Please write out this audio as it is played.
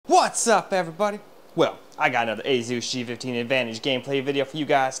What's up, everybody? Well, I got another Asus G15 Advantage gameplay video for you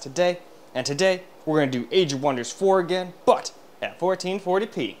guys today. And today, we're going to do Age of Wonders 4 again, but at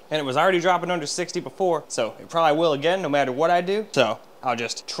 1440p. And it was already dropping under 60 before, so it probably will again no matter what I do. So, I'll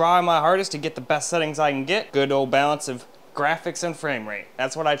just try my hardest to get the best settings I can get. Good old balance of graphics and frame rate.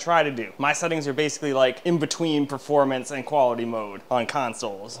 That's what I try to do. My settings are basically like in between performance and quality mode on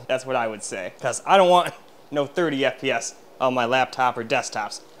consoles. That's what I would say. Because I don't want no 30 FPS on my laptop or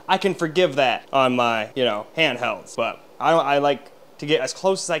desktops. I can forgive that on my, handhelds, but I like to get as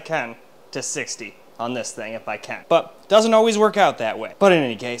close as I can to 60 on this thing if I can. But doesn't always work out that way. But in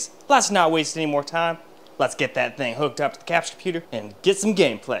any case, let's not waste any more time. Let's get that thing hooked up to the capture computer and get some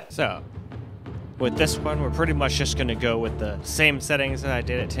gameplay. So, with this one, we're pretty much just gonna go with the same settings that I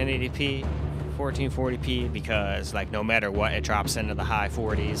did at 1080p, 1440p, because like no matter what, it drops into the high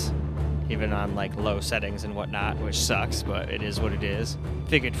 40s. Even on like low settings and whatnot, which sucks, but it is what it is.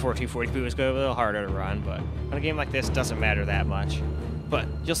 Figured 1440p was going to be a little harder to run, but on a game like this, it doesn't matter that much. But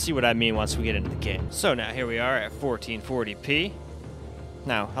you'll see what I mean once we get into the game. So now here we are at 1440p.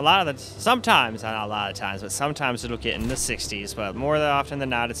 Now, sometimes, not a lot of times, but sometimes it'll get in the 60s, but more often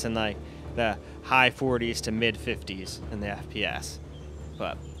than not, it's in like the high 40s to mid 50s in the FPS.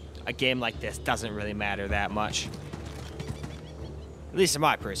 But a game like this doesn't really matter that much. At least in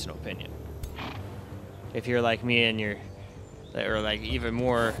my personal opinion. If you're like me and or like even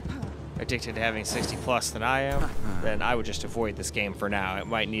more addicted to having 60 plus than I am, then I would just avoid this game for now. It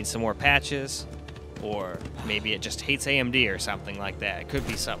might need some more patches, or maybe it just hates AMD or something like that. It could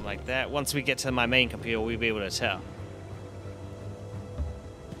be something like that. Once we get to my main computer, we'll be able to tell.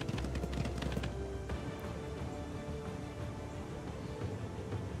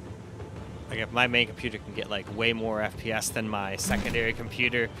 Like if my main computer can get like way more FPS than my secondary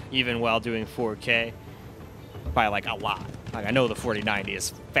computer, even while doing 4K, by like a lot. Like I know the 4090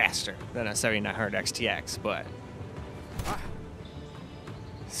 is faster than a 7900 XTX, but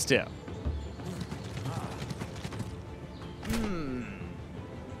still.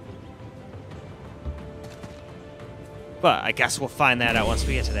 But I guess we'll find that out once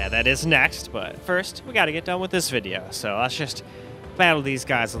we get to that. That is next, but first we gotta get done with this video. So let's just battle these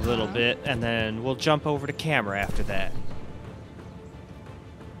guys a little bit, and then we'll jump over to camera after that.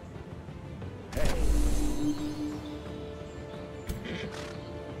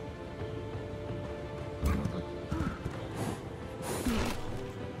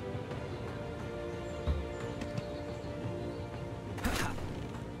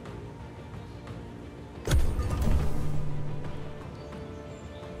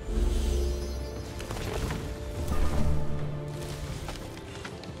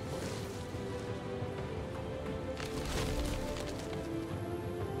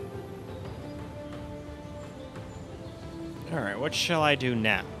 Alright, what shall I do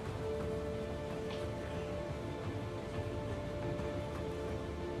now?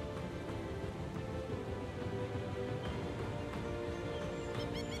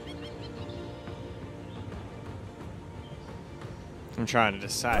 I'm trying to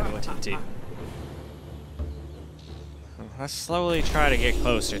decide what to do. Let's slowly try to get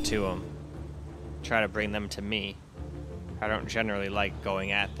closer to them. Try to bring them to me. I don't generally like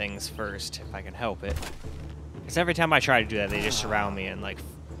going at things first if I can help it. Because every time I try to do that, they just surround me and like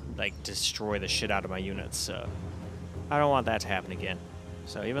destroy the shit out of my units. So I don't want that to happen again.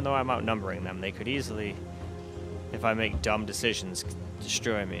 So even though I'm outnumbering them, they could easily, if I make dumb decisions,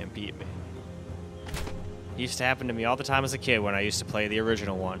 destroy me and beat me. It used to happen to me all the time as a kid when I used to play the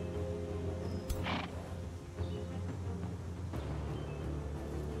original one.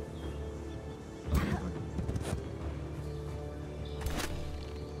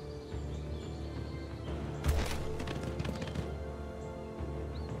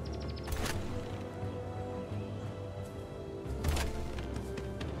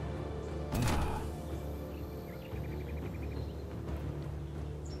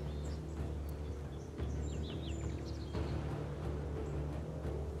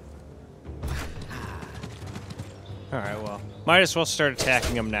 Alright, well, might as well start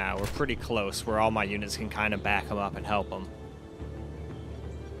attacking them now. We're pretty close, where all my units can kind of back them up and help them.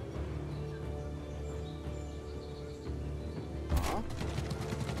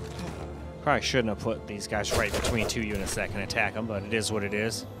 Probably shouldn't have put these guys right between two units that can attack them, but it is what it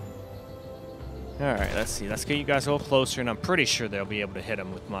is. Alright, let's see. Let's get you guys a little closer, and I'm pretty sure they'll be able to hit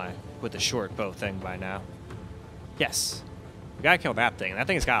them with the short bow thing by now. Yes. We gotta kill that thing. That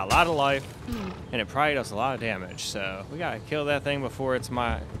thing's got a lot of life, and it probably does a lot of damage. So we gotta kill that thing before it's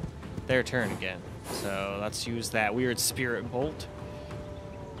their turn again. So let's use that weird spirit bolt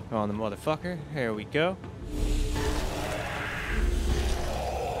on the motherfucker. Here we go.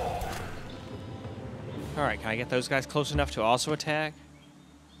 Alright, can I get those guys close enough to also attack?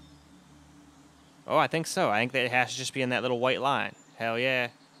 Oh, I think so. I think that it has to just be in that little white line. Hell yeah.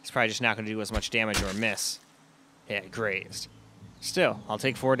 It's probably just not going to do as much damage or miss. Yeah, grazed. Still, I'll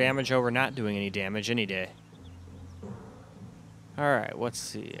take 4 damage over not doing any damage any day. Alright, let's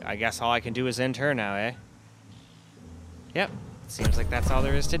see. I guess all I can do is end her now, eh? Yep, seems like that's all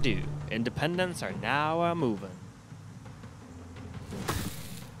there is to do. Independents are now moving.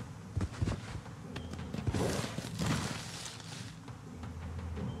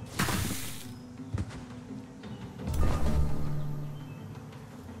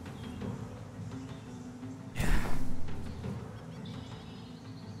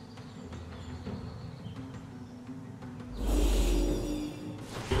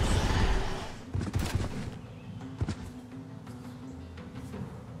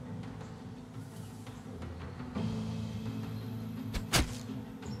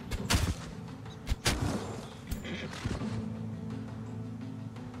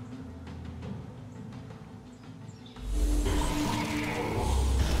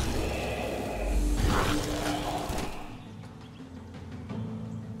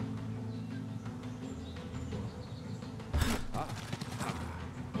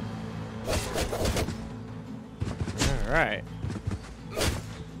 Alright.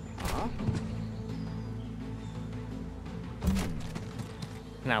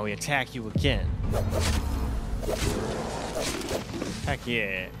 Now we attack you again. Heck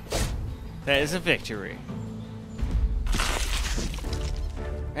yeah. That is a victory.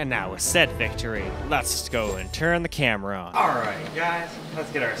 And now with said victory, let's go and turn the camera on. Alright guys,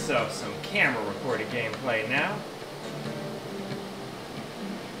 let's get ourselves some camera recorded gameplay now.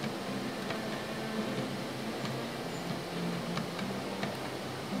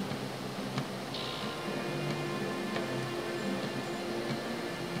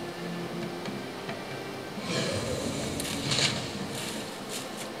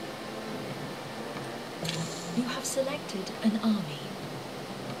 You have selected an army.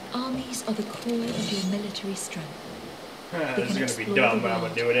 Armies are the core of your military strength. This is gonna be dumb, but I'm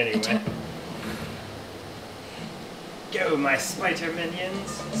gonna do it anyway. Go, my spider minions!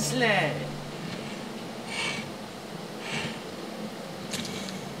 Slay!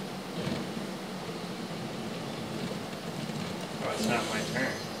 Oh, it's not my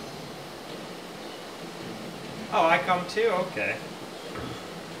turn. Oh, I come too? Okay.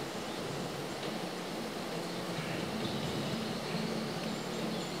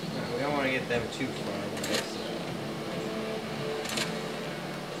 No, we don't want to get them too far away, so.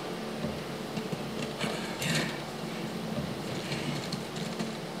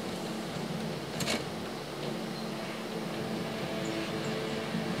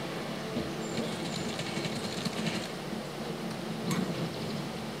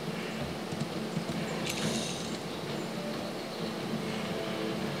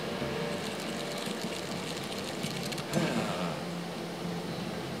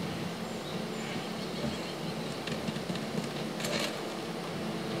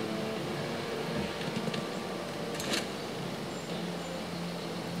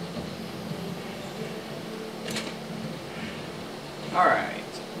 Alright.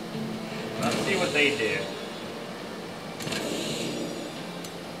 Let's see what they do.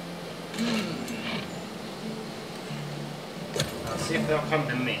 I'll see if they'll come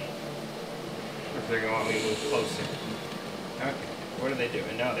to me. Or if they're going to want me to move closer. Okay. What are they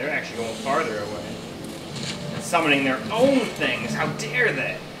doing? No, they're actually going farther away. And summoning their own things. How dare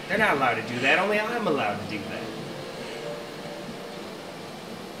they? They're not allowed to do that. Only I'm allowed to do that.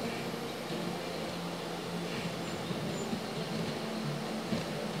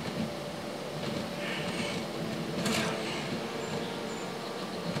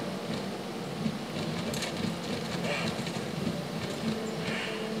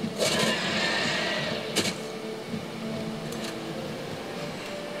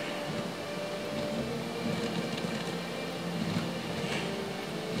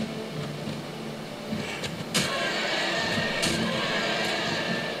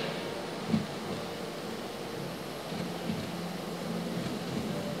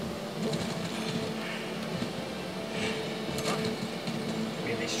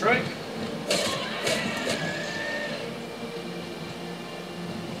 Strike.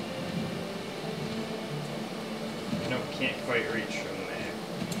 Nope, can't quite reach from there.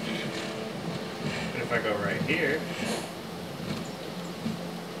 But if I go right here.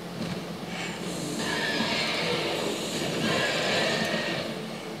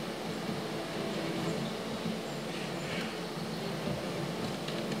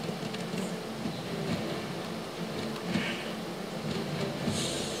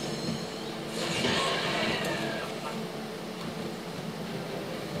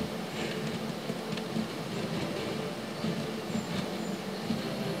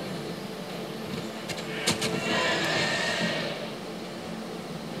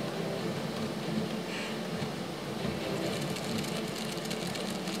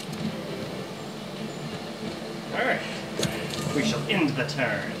 end the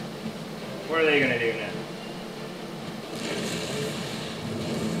turn. What are they gonna do now?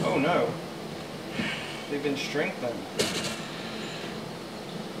 Oh no. They've been strengthened.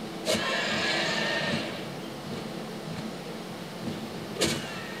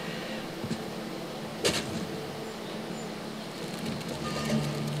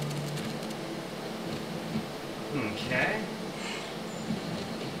 Okay.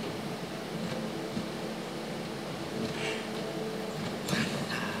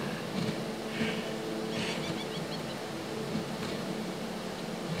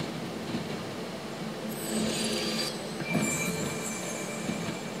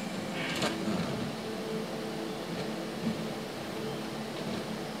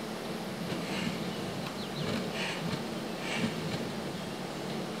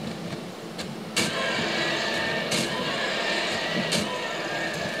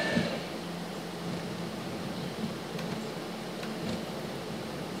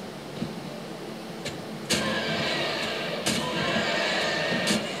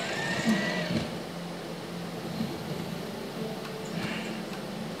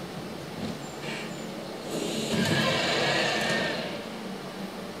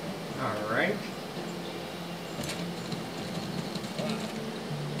 Alright.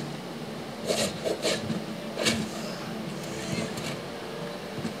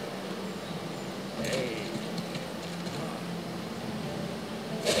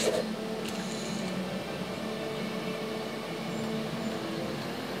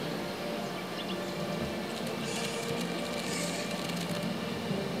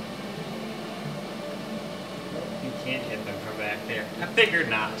 You can't hit them from back there. I figured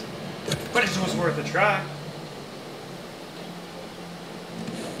not. But it was worth a try.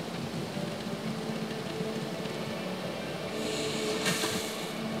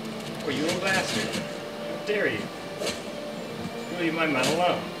 Oh, you little bastard. How dare you? You leave my man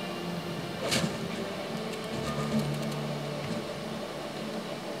alone.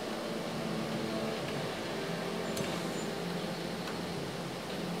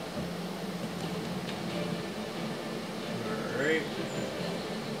 Alright.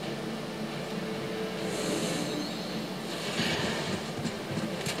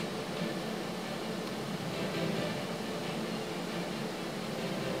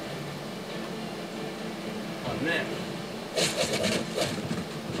 On that.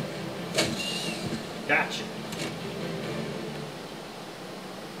 Gotcha.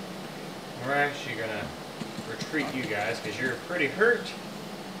 We're actually gonna retreat you guys because you're pretty hurt.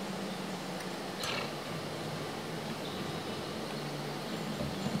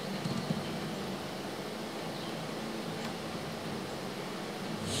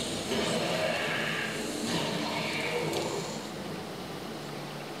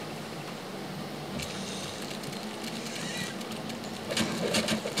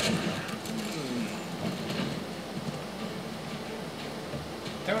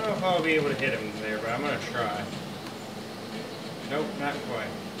 I don't know if I'll be able to hit him there, but I'm gonna try. Nope, not quite.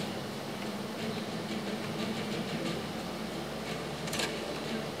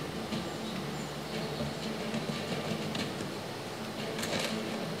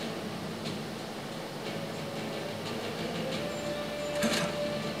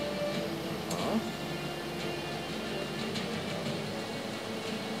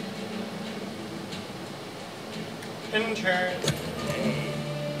 In turn.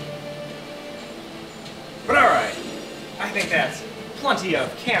 But alright, I think that's plenty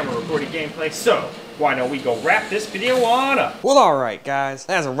of camera recorded gameplay, so why don't we go wrap this video on up? Well, alright guys,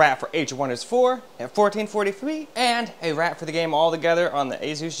 that's a wrap for Age of Wonders 4 at 1440p, and a wrap for the game altogether on the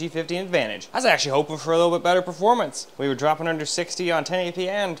Asus G15 Advantage. I was actually hoping for a little bit better performance. We were dropping under 60 on 1080p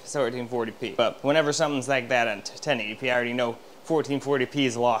and 1440p, but whenever something's like that on 1080p, I already know 1440p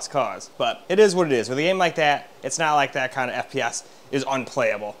is a lost cause. But it is what it is. With a game like that, it's not like that kind of FPS is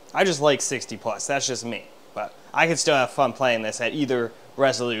unplayable. I just like 60 plus, that's just me. But I could still have fun playing this at either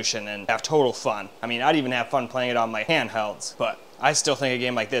resolution and have total fun. I mean, I'd even have fun playing it on my handhelds, but I still think a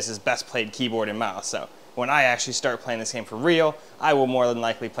game like this is best played keyboard and mouse. So when I actually start playing this game for real, I will more than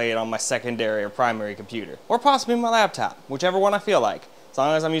likely play it on my secondary or primary computer, or possibly my laptop, whichever one I feel like, as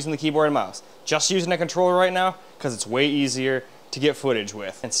long as I'm using the keyboard and mouse. Just using a controller right now, because it's way easier to get footage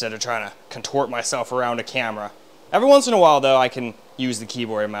with, instead of trying to contort myself around a camera. Every once in a while, though, I can use the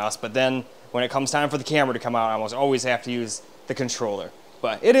keyboard and mouse, but then when it comes time for the camera to come out, I almost always have to use the controller.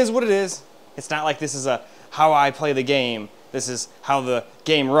 But it is what it is. It's not like this is how I play the game. This is how the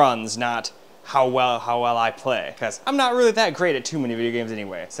game runs, not how well I play, because I'm not really that great at too many video games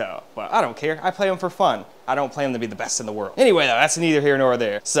anyway, so, but I don't care. I play them for fun. I don't play them to be the best in the world. Anyway though, that's neither here nor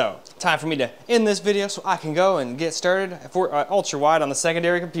there. So, time for me to end this video so I can go and get started for ultra wide on the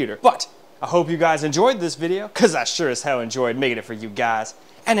secondary computer. But I hope you guys enjoyed this video, because I sure as hell enjoyed making it for you guys.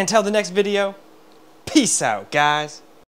 And until the next video, peace out, guys.